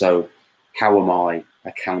 So how am I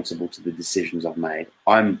accountable to the decisions I've made?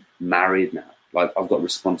 I'm married now. Like, I've got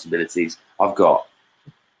responsibilities. I've got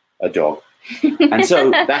a dog. And so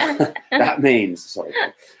that means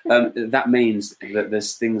that means that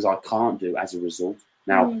there's things I can't do as a result.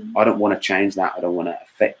 Now, I don't want to change that. I don't want to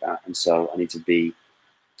affect that. And so I need to be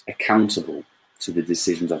accountable to the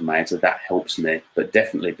decisions I've made. So that helps me, but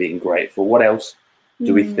definitely being grateful. What else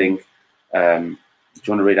do we think? Do you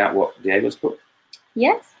want to read out what Diego's put?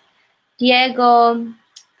 Yes. Diego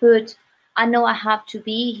put, I know I have to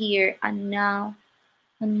be here, and now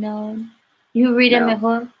unknown. You read it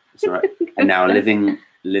mejor. That's right. And now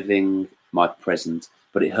living my present,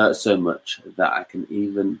 but it hurts so much that I can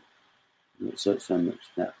even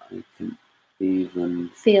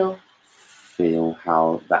feel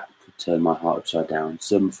how that could turn my heart upside down.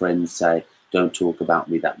 Some friends say, don't talk about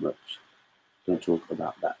me that much. Don't talk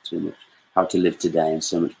about that too much. How to live today in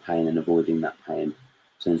so much pain, and avoiding that pain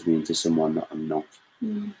turns me into someone that I'm not.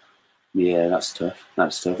 Yeah, that's tough.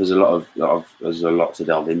 There's a lot to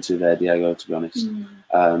delve into there, Diego, to be honest.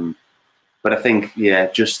 But I think,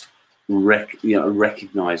 just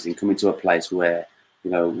recognizing, coming to a place where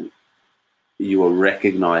you are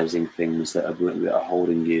recognizing things that are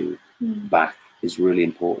holding you back is really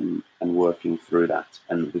important, and working through that.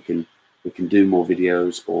 And we can do more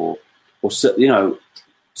videos or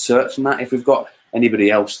search on that. If we've got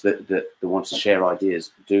anybody else that wants to share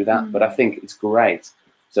ideas, do that. But I think it's great.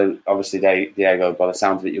 So obviously, Diego, by the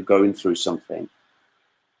sounds of it, you're going through something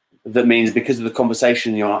that means, because of the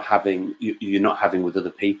conversation you're not having with other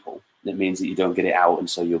people, it means that you don't get it out, and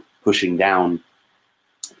so you're pushing down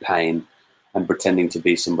pain and pretending to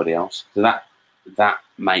be somebody else. So that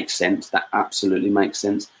makes sense. That absolutely makes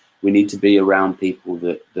sense. We need to be around people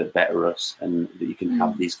that better us and that you can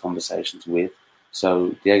have these conversations with.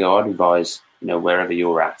 So Diego, I'd advise, wherever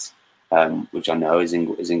you're at, which I know is in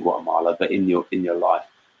Guatemala, but in your life,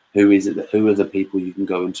 who are the people you can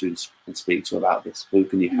go into and speak to about this? Who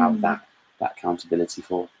can you have that accountability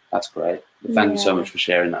for? That's great. But thank you so much for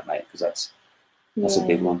sharing that, mate, because that's a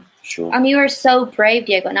big one for sure. And you are so brave,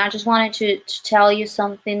 Diego. And I just wanted to tell you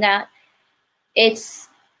something, that it's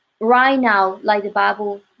right now, like the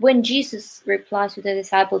Bible, when Jesus replies to the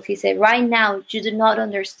disciples, he said, right now you do not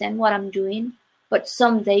understand what I'm doing, but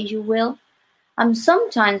someday you will.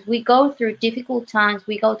 Sometimes we go through difficult times,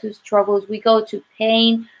 we go through struggles, we go to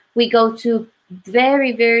pain, we go to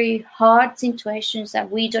very, very hard situations that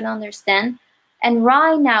we don't understand. And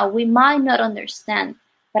right now we might not understand,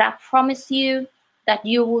 but I promise you that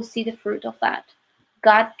you will see the fruit of that.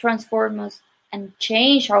 God transforms us and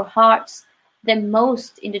change our hearts the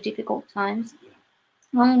most in the difficult times.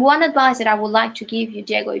 One advice that I would like to give you,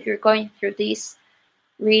 Diego, if you're going through this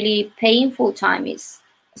really painful time, is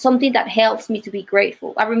something that helps me to be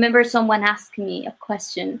grateful. I remember someone asked me a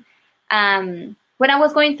question when I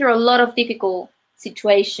was going through a lot of difficult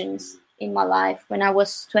situations in my life when I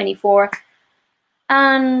was 24.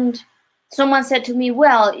 And someone said to me,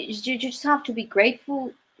 well, you just have to be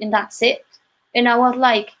grateful and that's it. And I was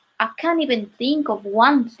like, I can't even think of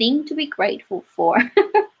one thing to be grateful for.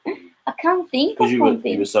 I can't think of one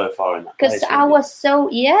thing. You were so far in that place. Because I was so,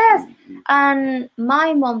 yes. And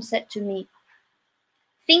my mom said to me,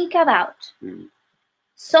 think about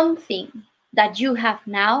something that you have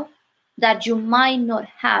now that you might not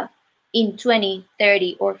have in 20,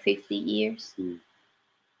 30, or 50 years.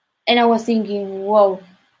 And I was thinking, whoa,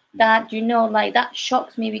 that, like that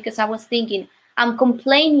shocks me, because I was thinking, I'm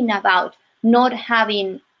complaining about not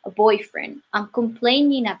having a boyfriend. I'm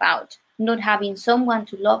complaining about not having someone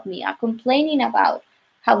to love me. I'm complaining about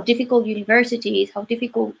how difficult university is, how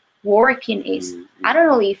difficult working is. I don't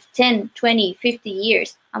know if 10, 20, 50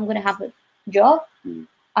 years I'm going to have a job.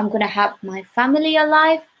 I'm going to have my family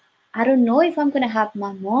alive. I don't know if I'm going to have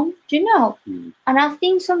my mom, And I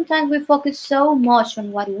think sometimes we focus so much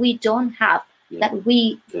on what we don't have that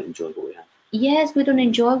we don't enjoy what we have. Yes, we don't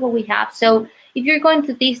enjoy what we have. So if you're going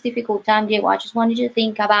through this difficult time, Diego, I just wanted you to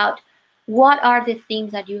think about what are the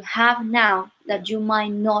things that you have now that you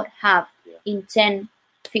might not have in 10,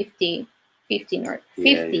 50, 15 or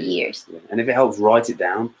 50 years. Yeah. And if it helps, write it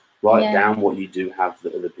down. Write down what you do have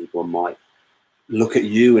that other people might look at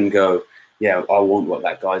you and go, yeah, I want what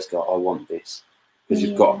that guy's got. I want this. Because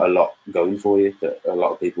you've got a lot going for you that a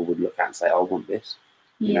lot of people would look at and say, I want this.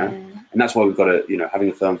 You know? And that's why we've got to, having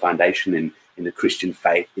a firm foundation in the Christian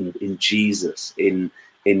faith, in Jesus, in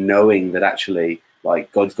knowing that actually,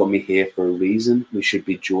 like, God's got me here for a reason. We should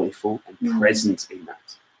be joyful and present in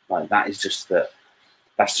that. Like, that's just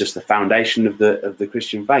the foundation of the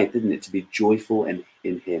Christian faith, isn't it? To be joyful in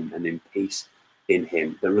Him and in peace in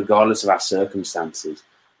Him, that regardless of our circumstances,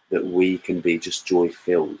 that we can be just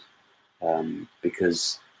joy-filled,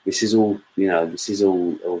 because this is all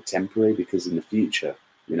temporary. Because in the future,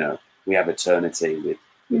 we have eternity with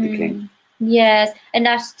the King. Yes, and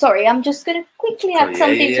I'm just gonna quickly add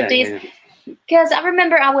something to this, because I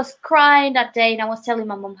remember I was crying that day, and I was telling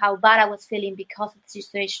my mom how bad I was feeling because of the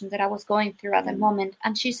situation that I was going through at the moment,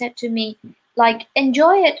 and she said to me, like,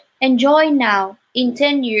 enjoy it, enjoy now. In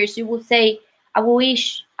 10 years, you will say, I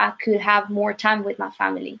wish I could have more time with my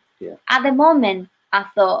family. Yeah. At the moment, I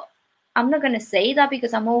thought, I'm not going to say that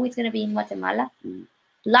because I'm always going to be in Guatemala.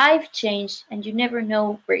 Life changed, and you never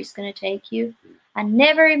know where it's going to take you. I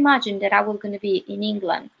never imagined that I was going to be in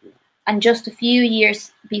England. And just a few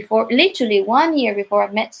years before, literally 1 year before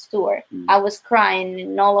I met Stuart, I was crying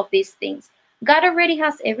and all of these things. God already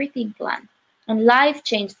has everything planned. And life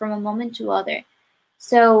changed from a moment to other.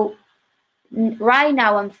 So right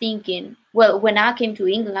now I'm thinking, well, when I came to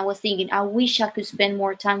England, I was thinking, I wish I could spend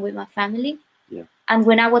more time with my family. And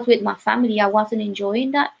when I was with my family, I wasn't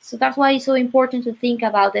enjoying that. So that's why it's so important to think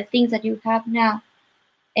about the things that you have now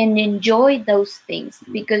and enjoy those things,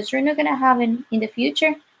 because you're not going to have them in the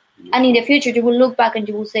future. And in the future, you will look back and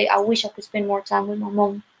you will say, I wish I could spend more time with my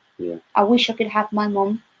mom. I wish I could have my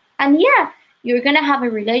mom. And you're going to have a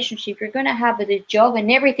relationship. You're going to have a job and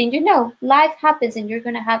everything. Life happens, and you're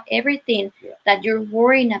going to have everything that you're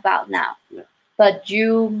worrying about now. But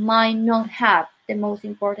you might not have the most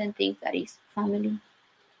important thing, that is family.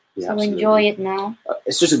 So absolutely. Enjoy it now.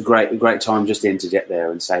 It's just a great time just to interject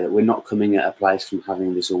there and say that we're not coming at a place from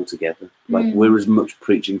having this all together. Like, we're as much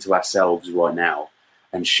preaching to ourselves right now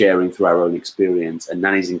and sharing through our own experience. And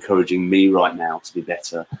Nanny's encouraging me right now to be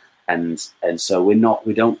better. And so we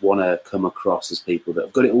don't want to come across as people that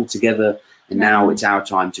have got it all together and now it's our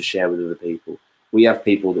time to share with other people. We have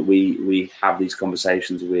people that we have these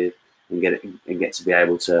conversations with and get to be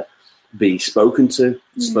able to be spoken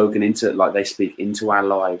into, like they speak into our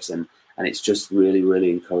lives, and it's just really,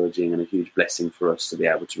 really encouraging and a huge blessing for us to be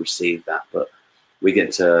able to receive that. But we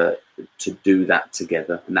get to do that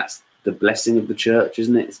together, and that's the blessing of the church,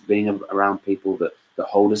 isn't it? It's being around people that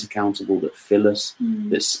hold us accountable, that fill us,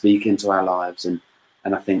 that speak into our lives, and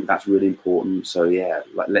I think that's really important. So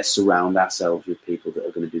let's surround ourselves with people that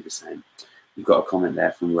are going to do the same. You've got a comment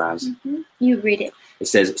there from Raz. You read it. It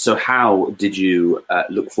says, so how did you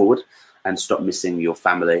look forward and stop missing your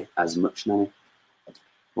family as much now?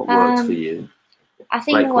 What works for you? I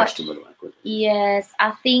think Great question, by the way. Yes,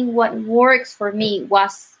 I think what works for me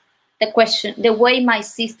was the way my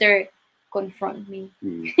sister confronted me.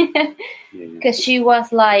 Because she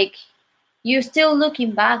was like, you're still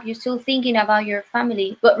looking back, you're still thinking about your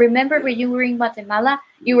family. But remember when you were in Guatemala,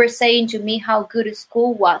 you were saying to me how good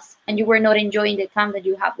school was, and you were not enjoying the time that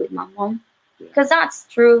you have with my mom. Because that's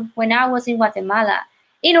true. When I was in Guatemala,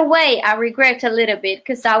 in a way, I regret a little bit,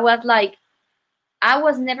 because I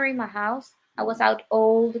was never in my house. I was out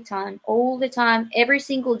all the time, every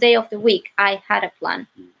single day of the week. I had a plan.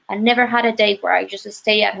 I never had a day where I just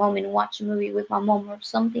stay at home and watch a movie with my mom or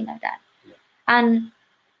something like that. And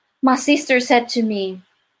my sister said to me,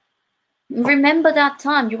 remember that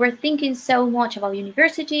time you were thinking so much about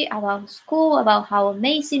university, about school, about how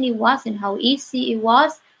amazing it was and how easy it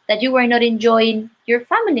was, that you were not enjoying your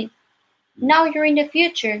family. Now you're in the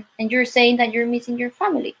future and you're saying that you're missing your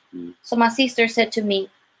family. So my sister said to me,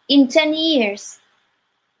 in 10 years,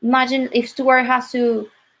 imagine if Stuart has to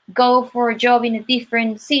go for a job in a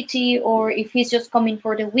different city, or if he's just coming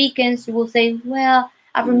for the weekends, you will say, well,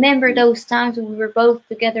 I remember those times when we were both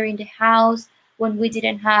together in the house, when we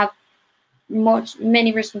didn't have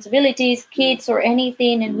many responsibilities, kids or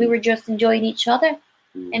anything, and we were just enjoying each other.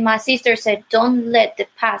 And my sister said, don't let the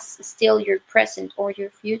past steal your present or your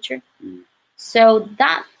future. So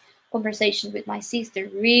that conversation with my sister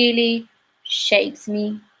really shakes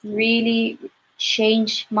me, really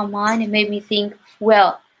changed my mind and made me think,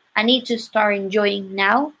 well, I need to start enjoying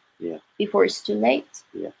now before it's too late.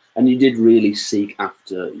 Yeah. And you did really seek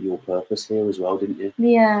after your purpose here as well, didn't you?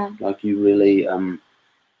 Yeah. Like you really,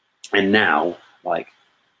 and now, like,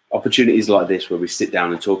 opportunities like this where we sit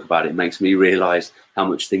down and talk about it makes me realize how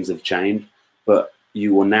much things have changed. But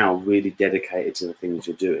you are now really dedicated to the things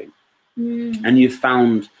you're doing. And you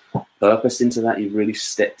found purpose into that. You've really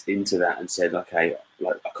stepped into that and said, okay,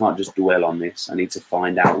 like, I can't just dwell on this. I need to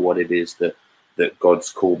find out what it is that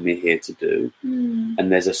God's called me here to do.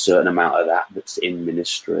 And there's a certain amount of that that's in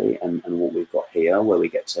ministry and what we've got here, where we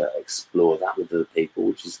get to explore that with other people,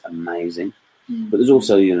 which is amazing. But there's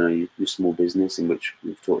also, you know, your small business, in which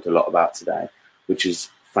we've talked a lot about today, which is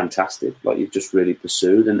fantastic. Like, you've just really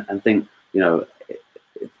pursued and think, you know,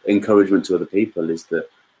 encouragement to other people is that,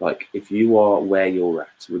 like, if you are where you're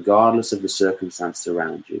at, regardless of the circumstances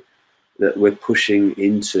around you, that we're pushing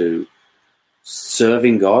into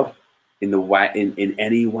serving God in the way, in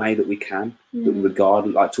any way that we can,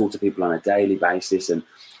 regardless. Like, talk to people on a daily basis. And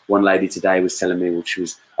one lady today was telling me, well,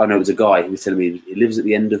 it was a guy who was telling me he lives at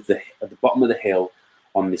the end of at the bottom of the hill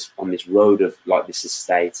on this road of, like, this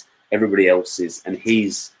estate. Everybody else is, and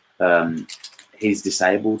he's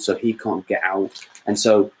disabled, so he can't get out. And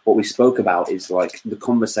so what we spoke about is, like, the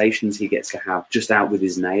conversations he gets to have just out with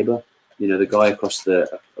his neighbor, you know, the guy across the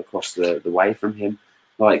way from him.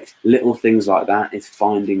 Like, little things like that is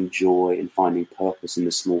finding joy and finding purpose in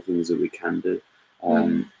the small things that we can do.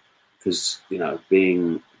 Because, you know,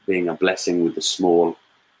 being a blessing with the small,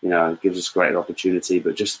 you know, gives us greater opportunity,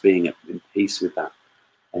 but just being in peace with that.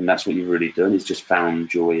 And that's what you've really done, is just found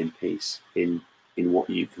joy and peace in what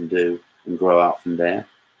you can do and grow out from there.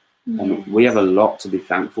 And we have a lot to be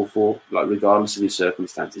thankful for, like, regardless of your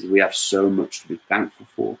circumstances. We have so much to be thankful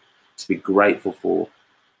for, to be grateful for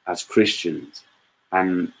as Christians.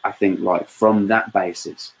 And I think, like, from that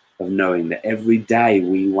basis of knowing that every day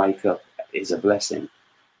we wake up is a blessing,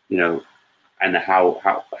 you know, and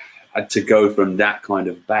how to go from that kind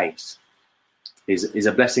of base is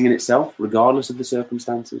a blessing in itself, regardless of the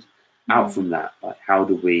circumstances. Out from that, like, how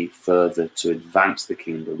do we further to advance the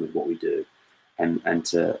kingdom with what we do, and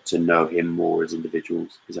to know him more as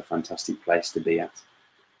individuals is a fantastic place to be at.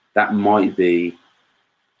 That might be,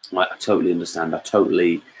 like, I totally understand. I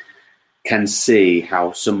totally can see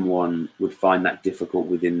how someone would find that difficult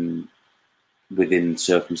within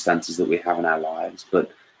circumstances that we have in our lives.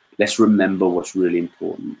 But let's remember what's really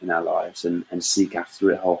important in our lives and seek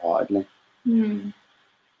after it wholeheartedly. Did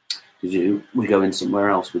we go in somewhere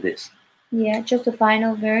else with this? Yeah, just the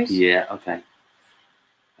final verse. Yeah, okay.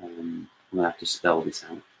 I'm going to have to spell this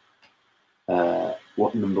out.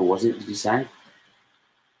 What number was it, did you say?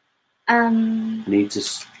 I need to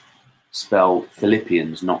spell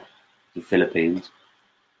Philippians, not the Philippines.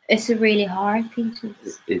 It's a really hard thing to...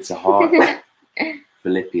 It's a hard...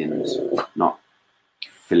 Philippians, not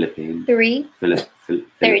Philippines.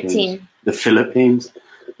 13. The Philippines.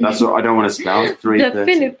 That's what I don't want to spell. 3. The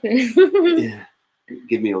Philippines. Yeah.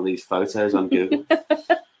 Give me all these photos on Google.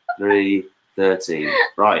 3:13.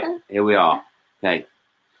 Right, here we are. Okay.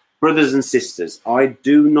 Brothers and sisters, I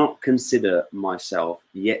do not consider myself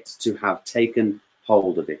yet to have taken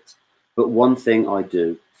hold of it. But one thing I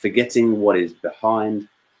do, forgetting what is behind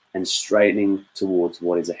and straightening towards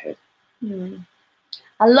what is ahead.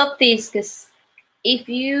 I love this, because if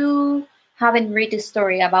you haven't read the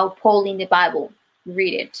story about Paul in the Bible,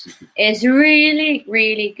 read it. It's really,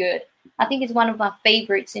 really good. I think it's one of my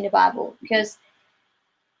favorites in the Bible, because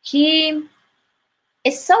he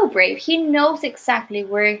is so brave. He knows exactly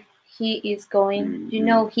where he is going. You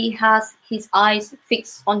know, he has his eyes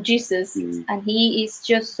fixed on Jesus, and he is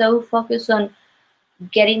just so focused on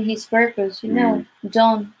getting his purpose, you know,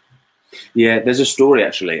 done. Yeah, there's a story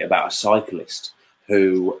actually about a cyclist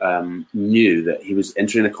who knew that he was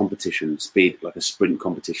entering a competition, like a sprint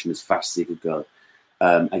competition, as fast as he could go.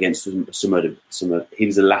 Against some other, he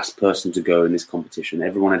was the last person to go in this competition.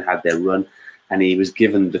 Everyone had their run, and he was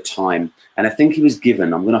given the time. And I think he was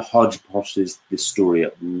given, I'm going to hodgepodge this story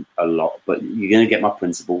up a lot, but you're going to get my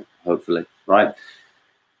principle, hopefully, right?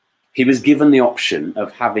 he was given the option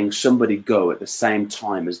of having somebody go at the same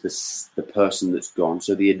time as the person that's gone.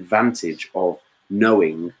 So the advantage of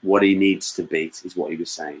knowing what he needs to beat is what he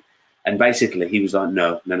was saying. And basically he was like,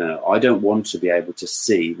 no, I don't want to be able to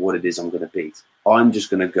see what it is I'm going to beat. I'm just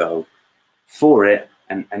going to go for it.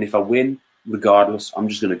 And if I win, regardless, I'm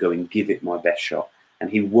just going to go and give it my best shot. And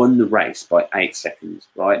he won the race by 8 seconds,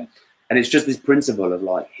 right? And it's just this principle of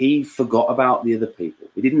like, he forgot about the other people.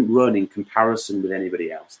 He didn't run in comparison with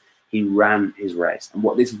anybody else. He ran his race. And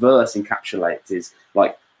what this verse encapsulates is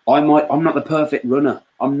like, I'm not the perfect runner.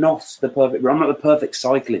 I'm not the perfect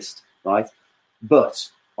cyclist, right? But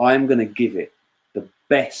I'm going to give it the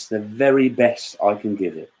best, the very best I can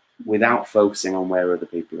give it without focusing on where other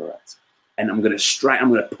people are at. And I'm going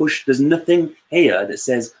to push. There's nothing here that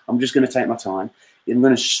says I'm just going to take my time. I'm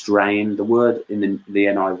going to strain. The word in the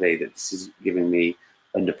NIV that this is giving me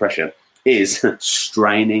under pressure is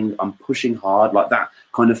straining. I'm pushing hard, like that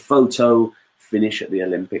kind of photo finish at the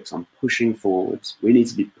Olympics. I'm pushing forwards. We need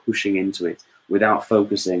to be pushing into it without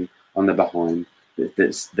focusing on the behind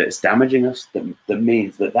that's damaging us. That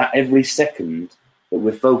means that every second that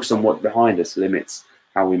we're focused on what's behind us limits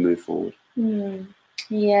how we move forward.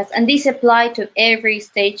 Yes, and this applies to every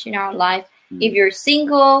stage in our life. If you're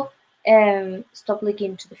single, stop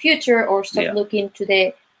looking to the future, or stop looking to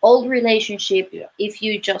the old relationship. If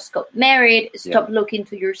you just got married, stop looking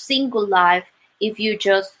to your single life. If you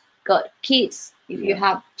just got kids, if you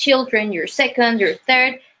have children, your second, your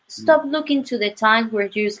third, stop looking to the times where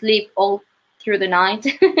you sleep all through the night,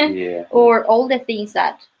 or all the things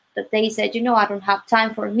that they said, I don't have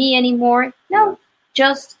time for me anymore. No,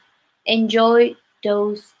 just enjoy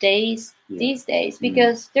those days, these days,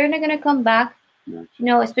 because they're not going to come back.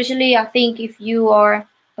 Especially I think if you are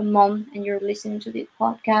a mom and you're listening to this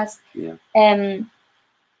podcast,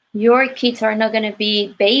 your kids are not going to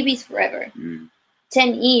be babies forever.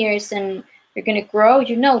 10 years and they're going to grow,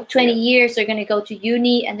 20 years they're going to go to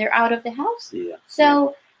uni and they're out of the house.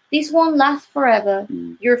 So this won't last forever.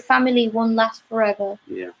 Your family won't last forever.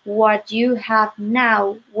 What you have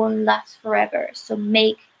now won't last forever. So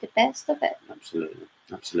make the best of it.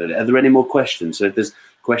 Absolutely. Are there any more questions? So if there's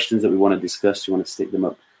questions that we want to discuss, you want to stick them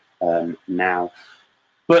up now.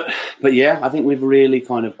 But yeah, I think we've really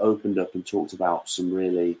kind of opened up and talked about some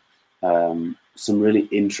really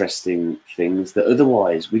interesting things that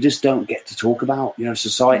otherwise we just don't get to talk about.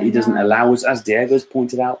 Society doesn't allow us, as Diego's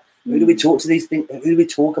pointed out. Who do we talk to these things? Who do we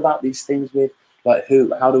talk about these things with? Like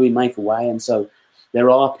how do we make a way? And so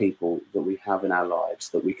there are people that we have in our lives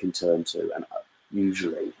that we can turn to, and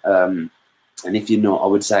usually, and if you're not, I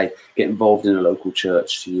would say get involved in a local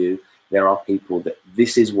church to you. There are people that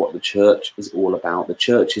this is what the church is all about. The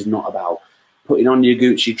church is not about putting on your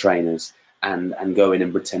Gucci trainers and going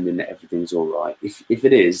and pretending that everything's all right. If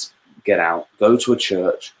it is, get out, go to a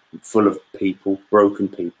church full of people, broken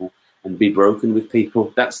people, and be broken with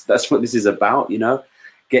people. That's what this is about,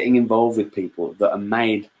 getting involved with people that are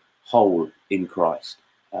made whole in Christ.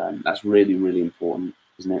 That's really, really important,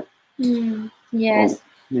 isn't it? Yes.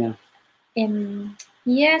 Oh,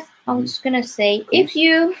 yes, I was just gonna say, if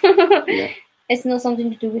you it's not something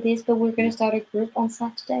to do with this, but we're gonna start a group on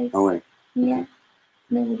Saturdays. Oh wait. Yeah.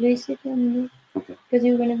 No, Luis, okay. Because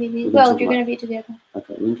you're gonna be you're gonna be together.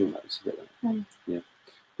 Okay, we can talk about this a bit. Yeah.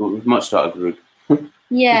 Well, we might start a group.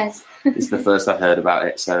 Yes. It's the first I've heard about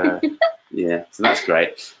it, so so that's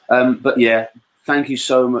great. But yeah, thank you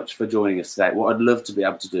so much for joining us today. What I'd love to be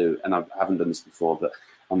able to do, and I haven't done this before, but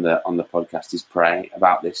on the podcast, is pray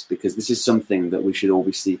about this, because this is something that we should all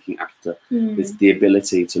be seeking after. It's the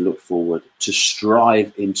ability to look forward, to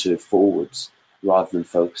strive into forwards rather than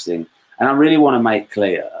focusing. And I really want to make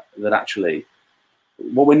clear that actually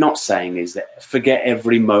what we're not saying is that forget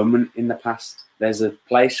every moment in the past. There's a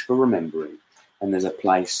place for remembering, and there's a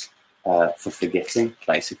place for forgetting,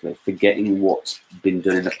 basically forgetting what's been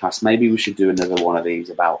done in the past. Maybe we should do another one of these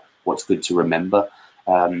about what's good to remember,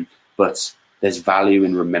 but there's value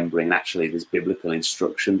in remembering. And actually, there's biblical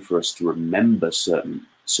instruction for us to remember certain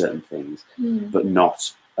things, but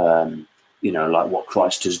not, like what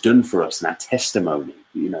Christ has done for us and our testimony.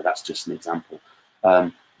 That's just an example.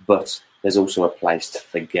 But there's also a place to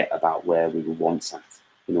forget about where we were once at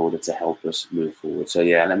in order to help us move forward. So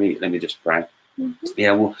yeah, let me just pray.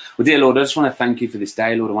 Yeah, well, dear Lord, I just want to thank you for this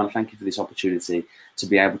day, Lord. I want to thank you for this opportunity to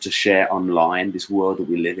be able to share online, this world that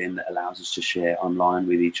we live in that allows us to share online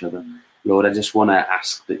with each other. Lord, I just want to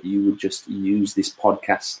ask that you would just use this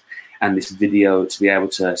podcast and this video to be able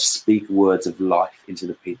to speak words of life into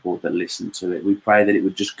the people that listen to it. We pray that it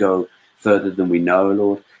would just go further than we know,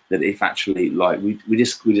 Lord, that if actually we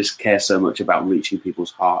just care so much about reaching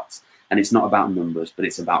people's hearts, And it's not about numbers, but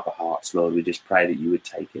it's about the hearts, Lord. We just pray that you would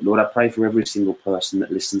take it. Lord, I pray for every single person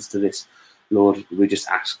that listens to this. Lord, we just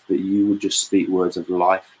ask that you would just speak words of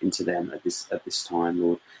life into them at this time,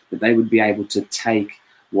 Lord, that they would be able to take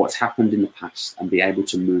what's happened in the past and be able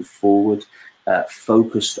to move forward,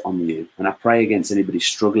 focused on you. And I pray against anybody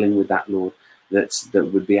struggling with that, Lord, that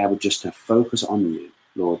would be able just to focus on you,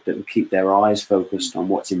 Lord, that would keep their eyes focused on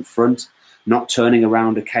what's in front, not turning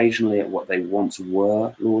around occasionally at what they once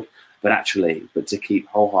were, Lord, but to keep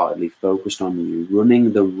wholeheartedly focused on you,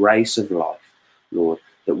 running the race of life, Lord,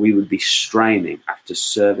 that we would be straining after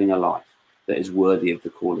serving a life that is worthy of the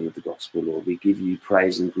calling of the gospel, Lord. We give you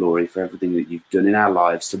praise and glory for everything that you've done in our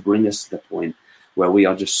lives to bring us to the point where we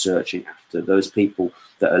are just searching after those people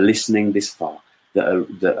that are listening this far,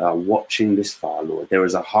 that are watching this far, Lord. There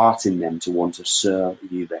is a heart in them to want to serve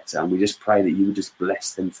you better. And we just pray that you would just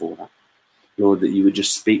bless them for that. Lord, that you would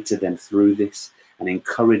just speak to them through this and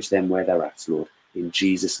encourage them where they're at, Lord. In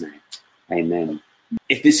Jesus' name, amen.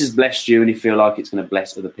 If this has blessed you and you feel like it's going to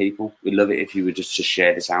bless other people, we'd love it if you would just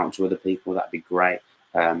share this out to other people. That'd be great.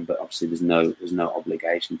 But obviously there's no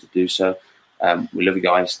obligation to do so. We love you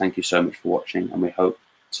guys. Thank you so much for watching, and we hope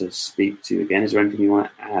to speak to you again. Is there anything you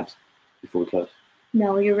want to add before we close?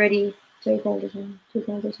 No, you're ready. Take all the time.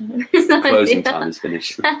 Closing time is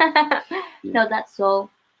finished. Yeah. No, that's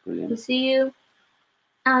all. Brilliant. We'll see you.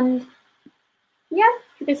 And yeah,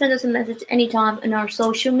 you can send us a message anytime, and our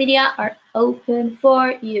social media are open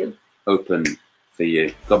for you. Open for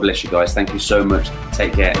you. God bless you guys. Thank you so much.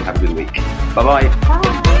 Take care and have a good week. Bye-bye.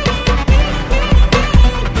 Bye.